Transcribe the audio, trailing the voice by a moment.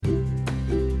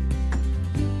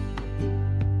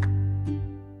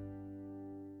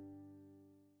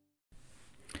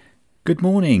Good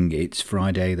morning, it's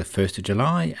Friday the 1st of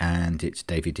July and it's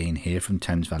David Dean here from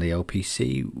Thames Valley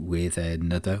LPC with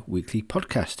another weekly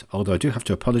podcast. Although I do have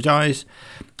to apologise,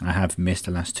 I have missed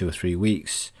the last 2 or 3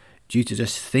 weeks due to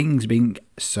just things being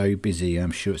so busy.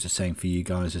 I'm sure it's the same for you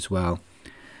guys as well.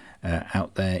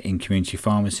 Out there in community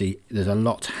pharmacy, there's a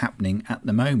lot happening at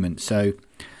the moment. So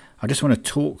I just want to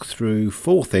talk through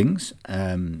 4 things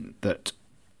that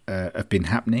have been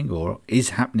happening or is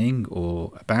happening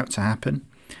or about to happen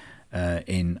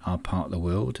in our part of the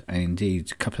world, and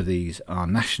indeed a couple of these are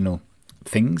national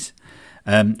things.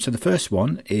 So the first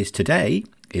one is today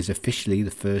is officially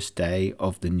the first day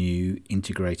of the new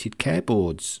integrated care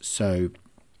boards. So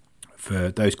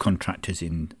for those contractors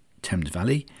in Thames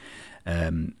Valley,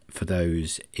 for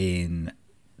those in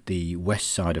the west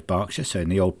side of Berkshire, so in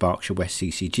the old Berkshire West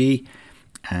CCG,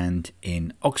 and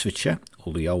in Oxfordshire,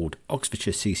 or the old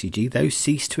Oxfordshire CCG, those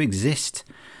cease to exist.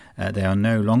 They are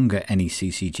no longer any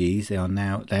CCGs. They are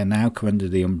now come under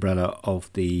the umbrella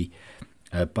of the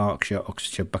Berkshire,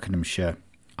 Oxfordshire, Buckinghamshire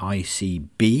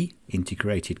ICB,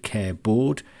 Integrated Care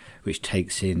Board, which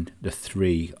takes in the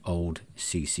 3 old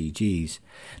CCGs.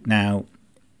 Now,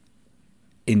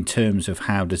 in terms of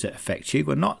how does it affect you?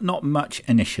 Well, not much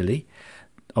initially.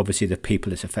 Obviously, the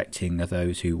people it's affecting are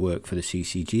those who work for the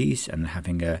CCGs and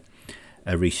having a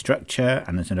restructure,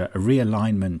 and there's a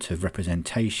realignment of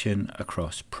representation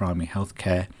across primary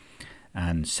healthcare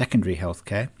and secondary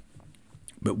healthcare.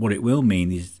 But what it will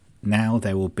mean is now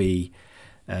there will be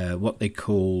what they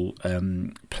call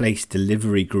place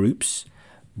delivery groups,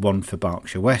 one for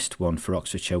Berkshire West, one for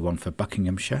Oxfordshire, one for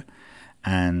Buckinghamshire,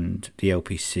 and the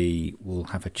LPC will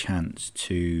have a chance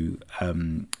to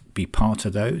be part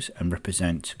of those and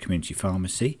represent community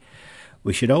pharmacy.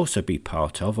 We should also be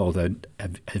part of, although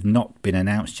have not been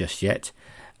announced just yet,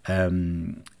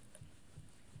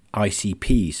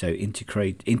 ICP, so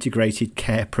integrated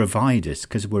care providers,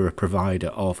 because we're a provider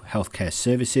of healthcare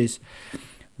services.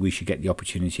 We should get the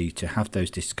opportunity to have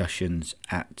those discussions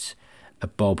at a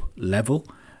BOB level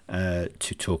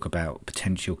to talk about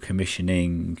potential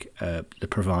commissioning, the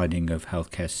providing of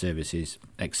healthcare services,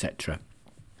 etc.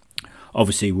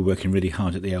 Obviously, we're working really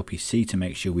hard at the LPC to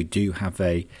make sure we do have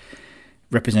a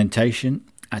representation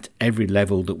at every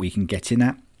level that we can get in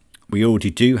at. We already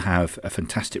do have a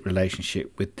fantastic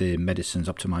relationship with the Medicines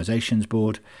Optimisations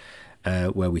Board,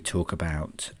 where we talk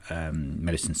about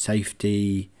medicine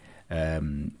safety,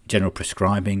 general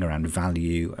prescribing around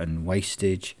value and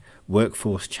wastage,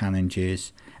 workforce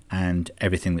challenges, and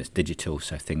everything that's digital,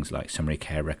 so things like summary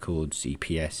care records,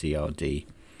 EPS, ERD,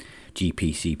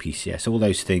 GP, CPCS, all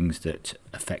those things that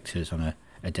affect us on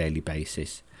a daily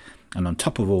basis. And on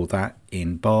top of all that,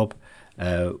 in Bob,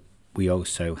 we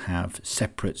also have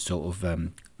separate sort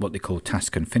of what they call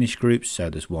task and finish groups. So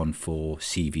there's one for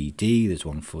CVD, there's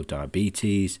one for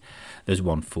diabetes, there's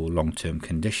one for long-term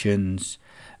conditions.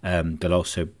 There'll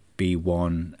also be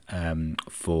one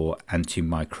for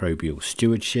antimicrobial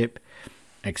stewardship,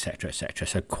 etc., etc.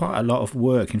 So quite a lot of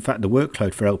work. In fact, the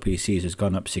workload for LPCs has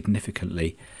gone up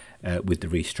significantly with the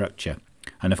restructure.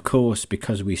 And of course,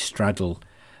 because we straddle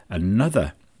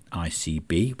another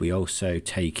ICB, we also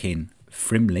take in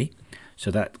Frimley,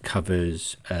 so that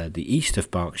covers the east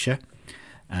of Berkshire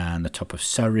and the top of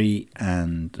Surrey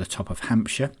and the top of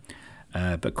Hampshire,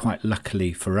 but quite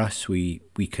luckily for us we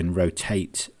can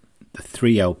rotate the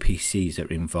 3 LPCs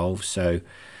that are involved, so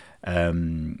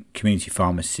Community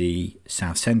Pharmacy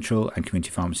South Central and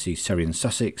Community Pharmacy Surrey and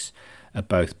Sussex are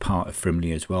both part of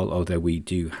Frimley as well, although we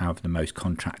do have the most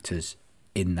contractors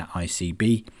in that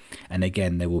ICB, and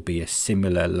again there will be a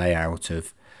similar layout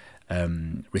of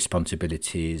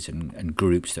responsibilities and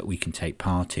groups that we can take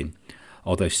part in,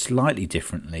 although slightly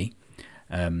differently.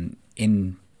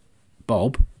 In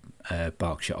Bob,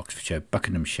 Berkshire, Oxfordshire,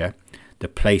 Buckinghamshire, the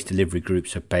place delivery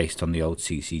groups are based on the old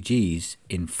CCGs.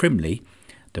 In Frimley,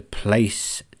 the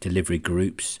place delivery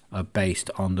groups are based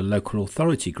on the local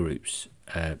authority groups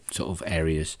sort of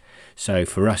areas. So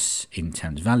for us in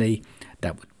Thames Valley,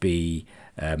 that would be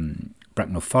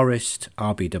Bracknell Forest,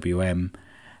 RBWM,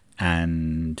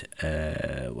 and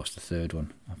what's the third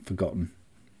one? I've forgotten.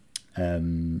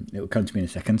 It will come to me in a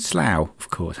second. Slough, of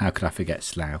course. How could I forget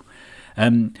Slough?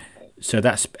 So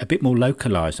that's a bit more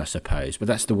localised, I suppose, but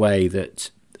that's the way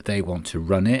that they want to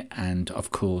run it. And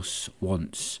of course,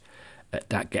 once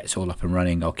that gets all up and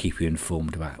running, I'll keep you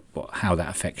informed about how that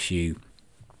affects you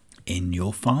in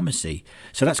your pharmacy.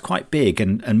 So that's quite big,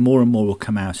 and more will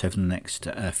come out over the next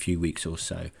few weeks or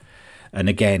so. And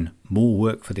again, more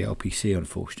work for the LPC,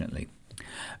 unfortunately.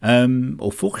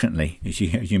 Or fortunately, as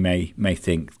you may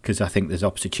think, because I think there's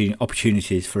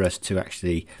opportunities for us to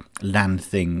actually land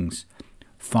things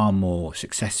far more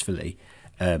successfully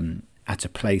at a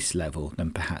place level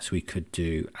than perhaps we could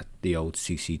do at the old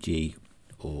CCG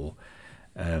or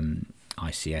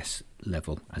ICS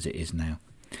level as it is now.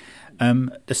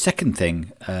 The second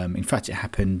thing, in fact, it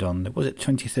happened on, was it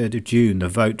 23rd of June, the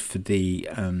vote for the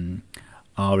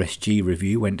RSG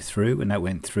review went through, and that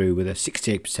went through with a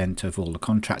 68% of all the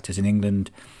contractors in England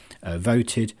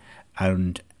voted,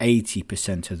 and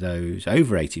 80% of those,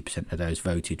 over 80% of those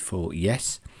voted for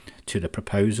yes to the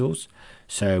proposals.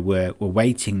 So we're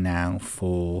waiting now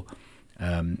for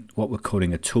what we're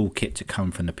calling a toolkit to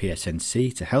come from the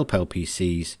PSNC to help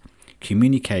LPCs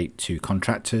communicate to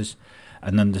contractors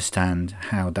and understand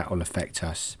how that will affect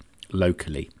us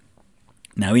locally.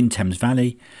 Now in Thames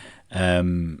Valley,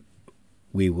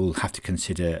 we will have to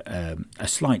consider a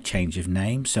slight change of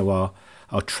name. So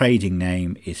our trading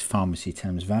name is Pharmacy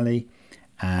Thames Valley,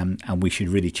 and we should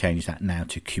really change that now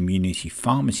to Community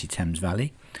Pharmacy Thames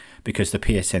Valley, because the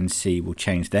PSNC will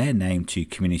change their name to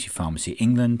Community Pharmacy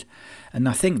England, and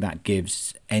I think that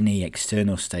gives any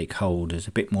external stakeholders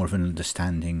a bit more of an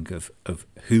understanding of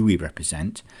who we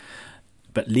represent.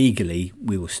 But legally,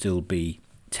 we will still be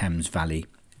Thames Valley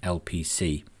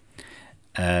LPC.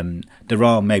 There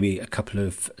are maybe a couple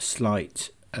of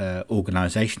slight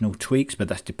organisational tweaks, but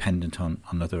that's dependent on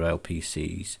other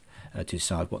LPCs to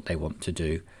decide what they want to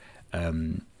do.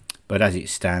 But as it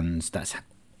stands, that's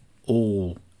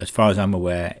all, as far as I'm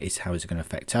aware, is how it's going to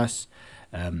affect us.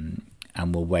 And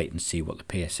we'll wait and see what the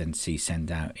PSNC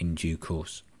send out in due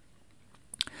course.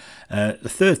 The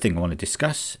third thing I want to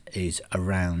discuss is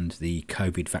around the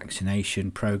COVID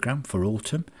vaccination programme for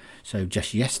autumn. So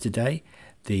just yesterday,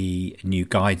 the new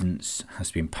guidance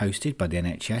has been posted by the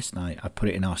NHS, and I put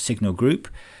it in our Signal group.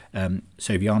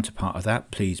 So if you aren't a part of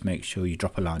that, please make sure you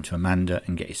drop a line to Amanda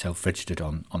and get yourself registered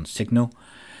on Signal.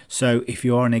 So if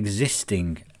you are an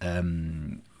existing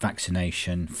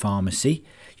vaccination pharmacy,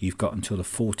 you've got until the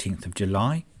 14th of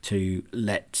July to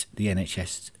let the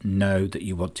NHS know that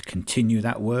you want to continue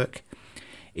that work.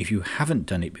 If you haven't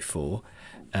done it before,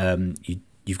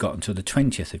 you've got until the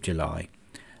 20th of July.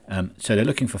 So they're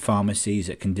looking for pharmacies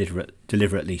that can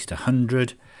deliver at least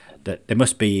 100, that they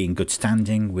must be in good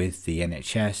standing with the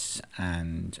NHS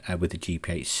and with the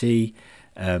GPHC,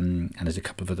 and there's a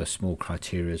couple of other small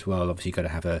criteria as well. Obviously, you've got to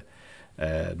have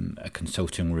a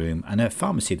consulting room and a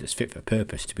pharmacy that's fit for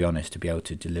purpose, to be honest, to be able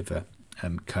to deliver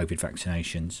COVID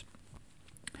vaccinations.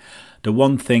 The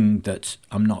one thing that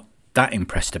I'm not that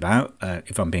impressed about,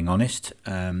 if I'm being honest,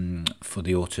 for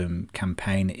the autumn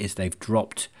campaign is they've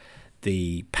dropped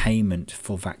the payment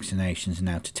for vaccinations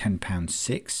now to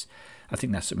 £10.06. I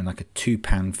think that's something like a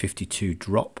 £2.52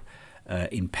 drop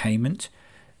in payment.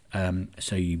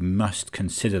 So you must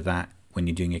consider that when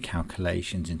you're doing your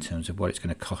calculations in terms of what it's going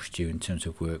to cost you in terms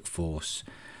of workforce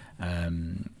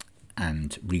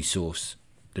and resource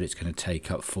that it's going to take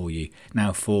up for you.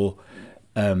 Now, for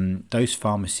those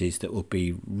pharmacies that will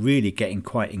be really getting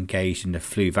quite engaged in the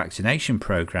flu vaccination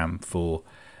programme for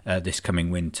this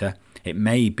coming winter, it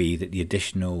may be that the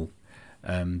additional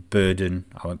burden,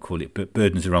 I won't call it, but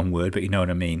burden's the wrong word, but you know what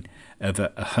I mean, of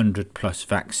 100 plus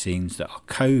vaccines that are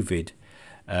COVID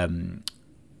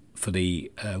for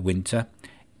the winter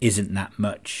isn't that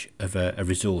much of a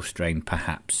resource drain,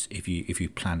 perhaps, if you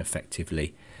plan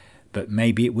effectively. But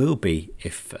maybe it will be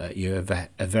if you have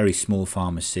a very small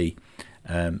pharmacy,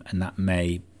 and that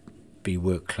may be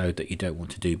workload that you don't want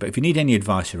to do. But if you need any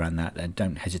advice around that, then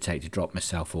don't hesitate to drop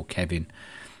myself or Kevin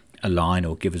a line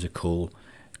or give us a call.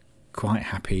 Quite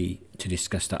happy to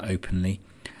discuss that openly.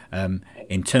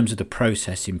 In terms of the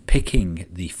process in picking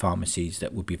the pharmacies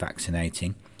that will be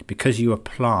vaccinating, because you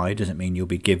apply doesn't mean you'll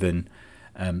be given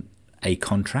a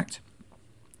contract,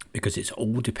 because it's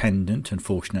all dependent,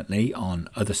 unfortunately, on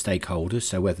other stakeholders.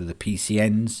 So whether the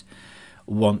PCNs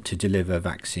want to deliver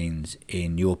vaccines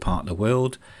in your part of the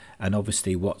world, and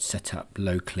obviously what's set up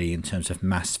locally in terms of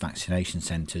mass vaccination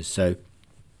centres. So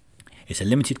it's a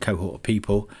limited cohort of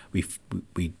people. We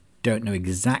don't know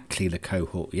exactly the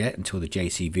cohort yet until the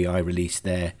JCVI release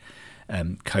their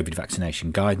COVID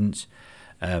vaccination guidance.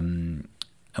 And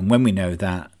when we know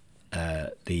that,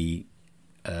 the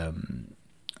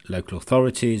local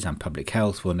authorities and public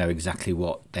health will know exactly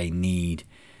what they need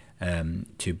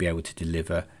to be able to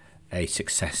deliver a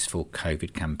successful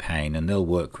COVID campaign, and they'll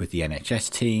work with the NHS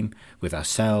team, with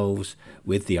ourselves,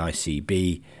 with the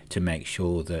ICB to make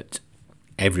sure that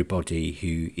everybody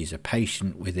who is a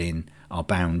patient within our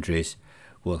boundaries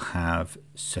will have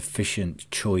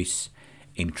sufficient choice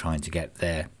in trying to get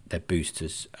their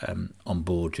boosters on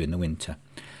board during the winter.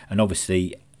 And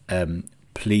obviously,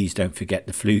 please don't forget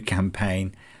the flu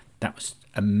campaign. That was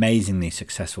amazingly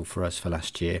successful for us for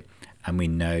last year, and we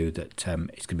know that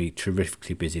it's going to be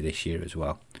terrifically busy this year as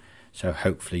well. So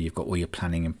hopefully you've got all your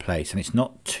planning in place, and it's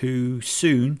not too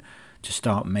soon to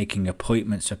start making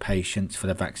appointments for patients for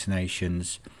the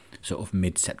vaccinations sort of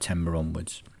mid-September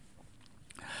onwards.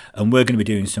 And we're going to be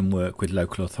doing some work with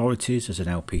local authorities as an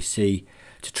LPC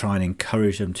to try and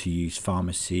encourage them to use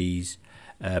pharmacies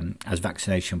as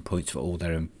vaccination points for all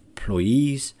their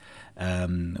employees.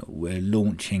 We're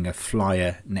launching a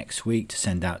flyer next week to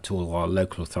send out to all our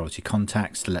local authority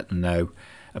contacts to let them know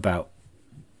about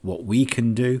what we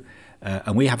can do.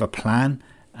 And we have a plan,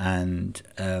 and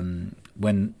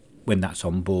when that's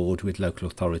on board with local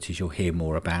authorities, you'll hear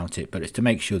more about it. But it's to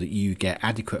make sure that you get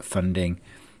adequate funding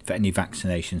for any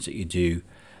vaccinations that you do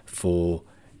for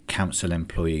council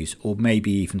employees or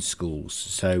maybe even schools.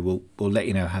 So we'll let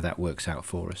you know how that works out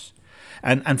for us.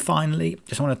 And finally,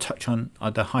 just want to touch on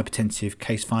the hypertensive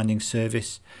case finding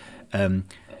service.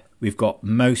 We've got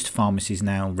most pharmacies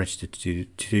now registered to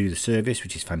do the service,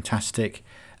 which is fantastic.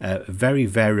 Very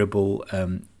variable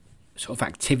sort of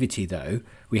activity though.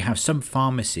 We have some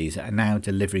pharmacies that are now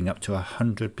delivering up to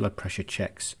 100 blood pressure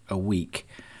checks a week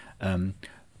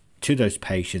to those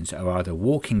patients that are either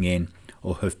walking in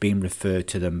or have been referred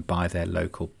to them by their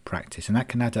local practice. And that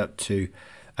can add up to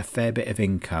a fair bit of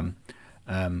income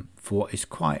for what is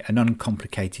quite an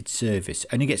uncomplicated service.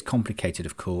 Only gets complicated,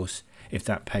 of course, if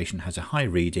that patient has a high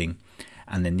reading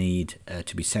and the need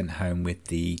to be sent home with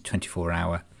the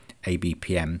 24-hour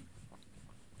ABPM.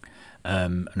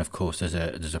 And of course,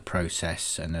 there's a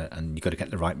process, and you've got to get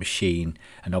the right machine,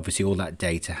 and obviously all that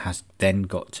data has then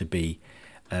got to be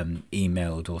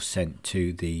emailed or sent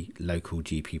to the local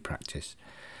GP practice.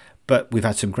 But we've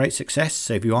had some great success,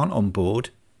 so if you aren't on board,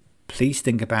 please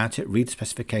think about it, read the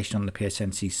specification on the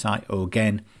PSNC site, or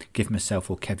again, give myself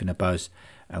or Kevin a buzz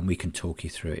and we can talk you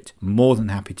through it. More than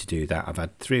happy to do that. I've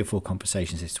had 3 or 4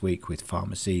 conversations this week with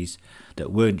pharmacies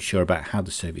that weren't sure about how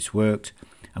the service worked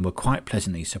and were quite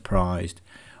pleasantly surprised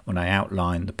when I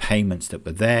outlined the payments that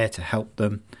were there to help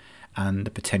them and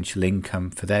the potential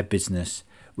income for their business,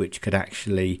 which could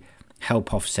actually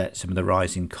help offset some of the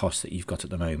rising costs that you've got at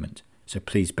the moment. So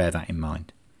please bear that in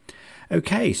mind.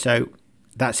 Okay, so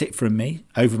that's it from me,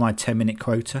 over my 10-minute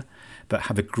quota, but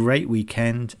have a great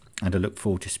weekend and I look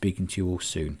forward to speaking to you all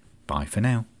soon. Bye for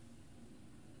now.